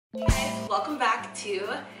Hey guys, welcome back to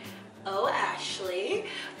Oh Ashley.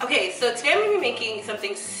 Okay, so today I'm going to be making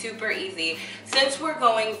something super easy. Since we're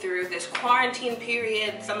going through this quarantine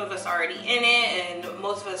period, some of us are already in it and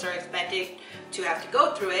most of us are expected to have to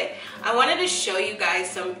go through it, I wanted to show you guys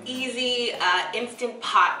some easy instant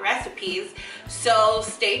pot recipes. So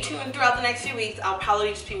stay tuned throughout the next few weeks. I'll probably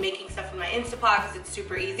just be making stuff in my Instant Pot because it's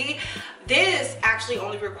super easy. This actually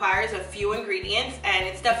only requires a few ingredients and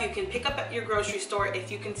it's stuff you can pick up at your grocery store if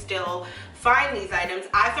you can still find these items.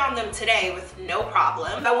 I found them today with no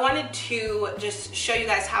problem. I wanted to just show you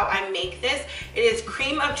guys how I make this. It is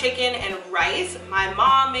cream of chicken and rice. My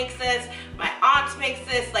mom makes this, my aunt makes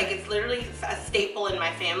this, like it's literally a staple in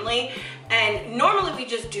my family. And normally we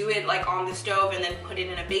just do it like on the stove and then put it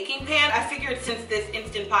in a baking pan. I figured since this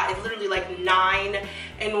Instant Pot is literally like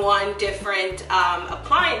 9-in-1 different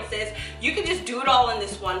appliances, you can just do it all in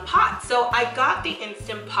this one pot. So I got the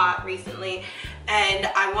Instant Pot recently and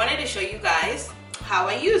I wanted to show you guys how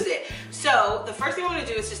I use it. So the first thing I'm going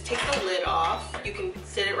to do is just take the lid off. You can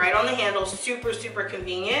sit it right on the handle, super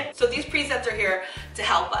convenient. So these presets are here to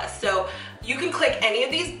help us. So you can click any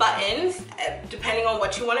of these buttons depending on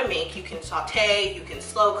what you want to make. You can saute, you can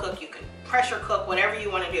slow cook, you can pressure cook, whatever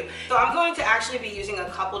you want to do. So I'm going to actually be using a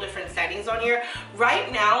couple different settings on here.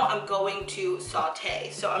 Right now I'm going to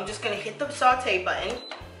saute. So I'm just going to hit the saute button.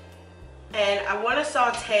 And I want to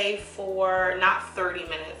saute for not 30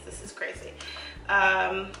 minutes. This is crazy.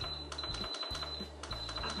 I'll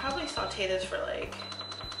probably saute this for like,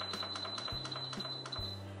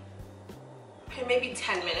 okay, maybe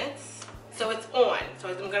 10 minutes. So it's on. So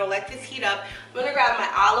I'm gonna let this heat up. I'm gonna grab my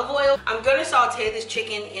olive oil. I'm gonna saute this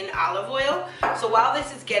chicken in olive oil. So while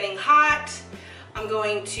this is getting hot, I'm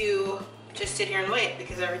going to just sit here and wait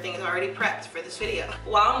because everything is already prepped for this video.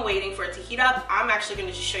 While I'm waiting for it to heat up, I'm actually going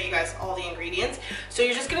to just show you guys all the ingredients. So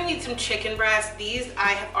you're just going to need some chicken breasts. These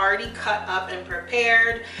I have already cut up and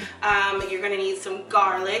prepared. You're going to need some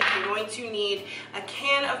garlic. You're going to need a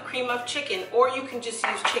can of cream of chicken, or you can just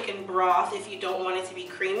use chicken broth if you don't want it to be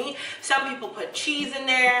creamy. Some people put cheese in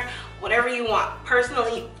there, whatever you want.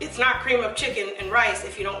 Personally, it's not cream of chicken and rice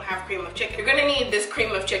if you don't have cream of chicken. You're going to need this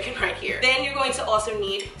cream of chicken right here. Then you're going to also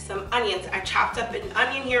need some onions. I chopped up an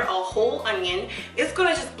onion here, a whole onion. It's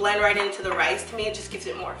gonna just blend right into the rice. To me, it just gives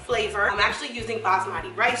it more flavor. I'm actually using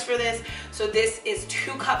basmati rice for this. So this is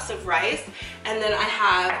 2 cups of rice. And then I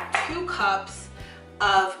have 2 cups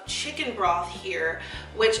of chicken broth here,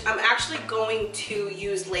 which I'm actually going to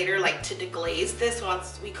use later, like to deglaze this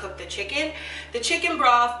once we cook the chicken. The chicken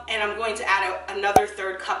broth, and I'm going to add another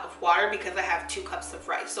 3rd cup of water because I have 2 cups of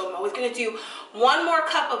rice. So I'm always gonna do 1 more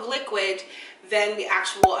cup of liquid than the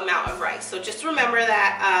actual amount of rice. So just remember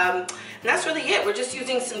that, and that's really it. We're just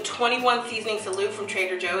using some 21 seasoning salute from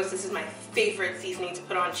Trader Joe's. This is my favorite seasoning to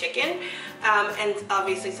put on chicken, and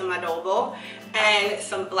obviously some adobo and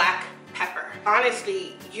some black pepper.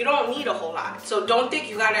 Honestly, you don't need a whole lot. So don't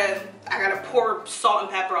think I gotta pour salt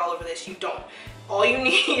and pepper all over this. You don't. All you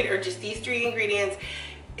need are just these 3 ingredients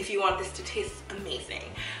if you want this to taste amazing.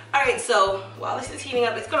 All right, so while this is heating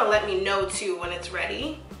up, it's gonna let me know too when it's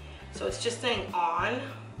ready. So it's just saying on.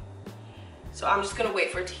 So I'm just gonna wait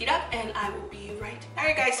for it to heat up and I will be right back. All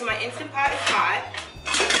right guys, so my Instant Pot is hot.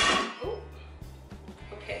 Ooh.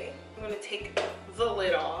 Okay, I'm gonna take the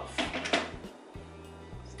lid off.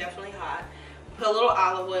 It's definitely hot. Put a little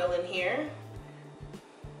olive oil in here.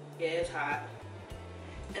 Yeah, it's hot.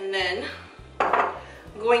 And then I'm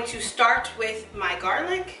going to start with my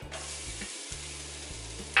garlic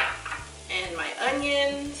and my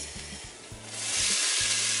onions.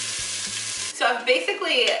 So I've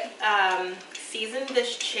basically seasoned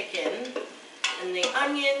this chicken and the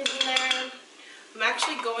onions in there. I'm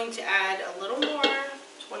actually going to add a little more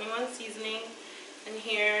 21 seasoning in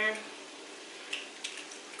here.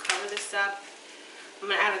 Cover this up. I'm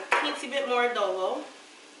gonna add a teensy bit more adobo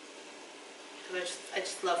because I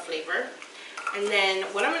just love flavor. And then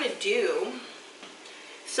what I'm gonna do,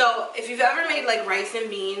 so if you've ever made like rice and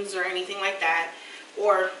beans or anything like that,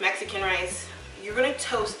 or Mexican rice, you're gonna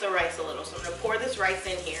toast the rice a little. So I'm gonna pour this rice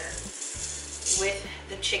in here with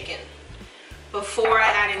the chicken before I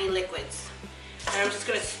add any liquids. And I'm just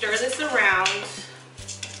gonna stir this around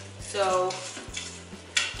so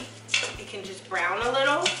it can just brown a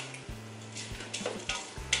little.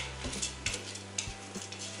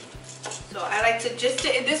 So I like to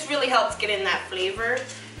this really helps get in that flavor.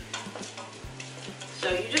 So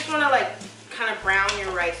you just wanna like kind of brown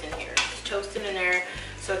your rice in here. Just toast it in there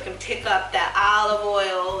so it can pick up that olive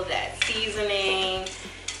oil, that seasoning.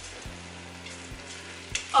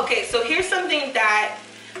 Okay, so here's something that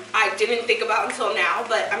I didn't think about until now,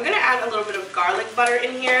 but I'm gonna add a little bit of garlic butter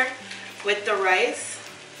in here with the rice.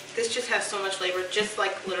 This just has so much flavor, just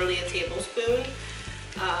like literally a tablespoon.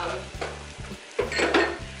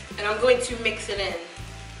 And I'm going to mix it in.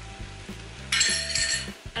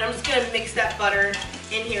 And I'm just gonna mix that butter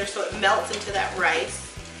in here so it melts into that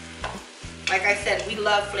rice. Like I said, we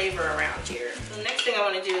love flavor around here. So the next thing I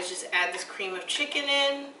wanna do is just add this cream of chicken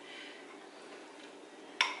in.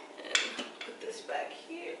 And put this back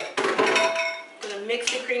here. I'm gonna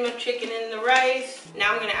mix the cream of chicken in the rice.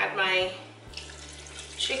 Now I'm gonna add my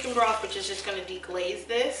chicken broth, which is just gonna deglaze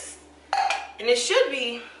this. And it should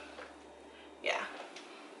be, yeah.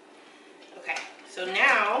 Okay, so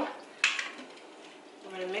now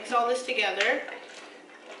I'm gonna mix all this together.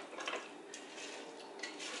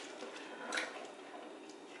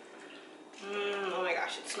 Oh my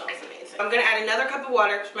gosh, it smells amazing. I'm gonna add another cup of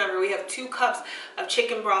water. Remember, we have 2 cups of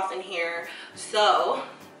chicken broth in here. So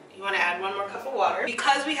you wanna add 1 more cup of water.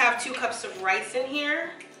 Because we have 2 cups of rice in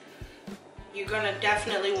here, you're gonna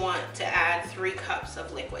definitely want to add 3 cups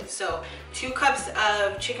of liquid. So 2 cups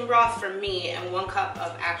of chicken broth for me and 1 cup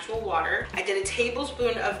of actual water. I did a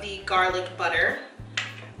tablespoon of the garlic butter,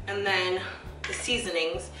 and then the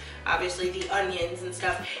seasonings, obviously the onions and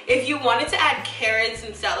stuff. If you wanted to add carrots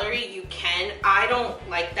and celery, you can. I don't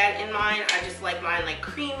like that in mine. I just like mine like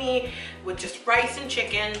creamy with just rice and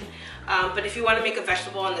chicken. But if you want to make a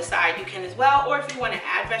vegetable on the side, you can as well. Or if you want to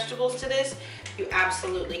add vegetables to this, you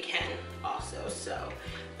absolutely can also. So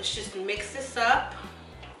let's just mix this up,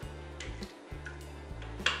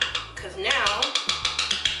 because now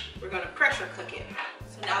we're going to pressure cook it.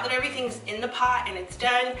 So now that everything's in the pot and it's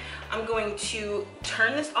done, I'm going to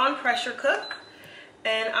turn this on pressure cook,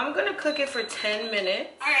 and I'm going to cook it for 10 minutes.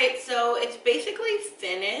 All right, so it's basically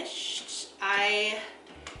finished. I'm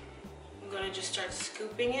going to just start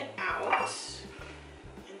scooping it out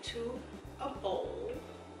into a bowl.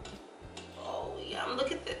 Oh yum,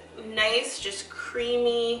 look at the nice, just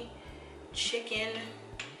creamy chicken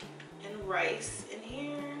and rice in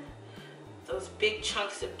here. Those big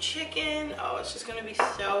chunks of chicken. Oh, it's just gonna be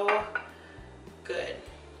so good.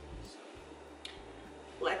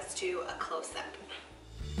 Let's do a close-up.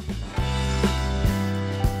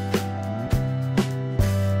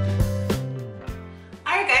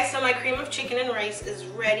 Alright guys, so my cream of chicken and rice is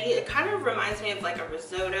ready. It kind of reminds me of like a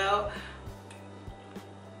risotto.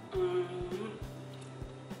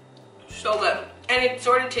 So good. And it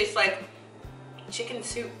sort of tastes like chicken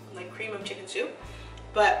soup, like cream of chicken soup.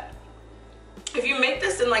 But if you make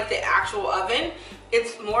this in like the actual oven,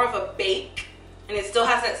 it's more of a bake, and it still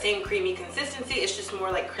has that same creamy consistency. It's just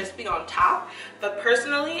more like crispy on top. But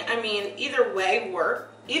personally, I mean, either way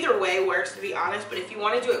works, to be honest. But if you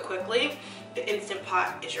want to do it quickly, the Instant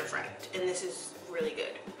Pot is your friend, and this is really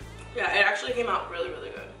good. Yeah, it actually came out really,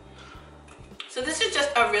 really good. So this is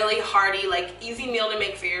just a really hearty, like easy meal to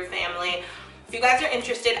make for your family. If you guys are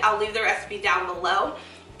interested, I'll leave the recipe down below.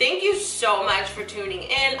 Thank you so much for tuning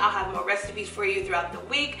in. I'll have more recipes for you throughout the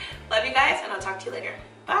week. Love you guys, and I'll talk to you later.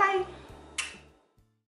 Bye.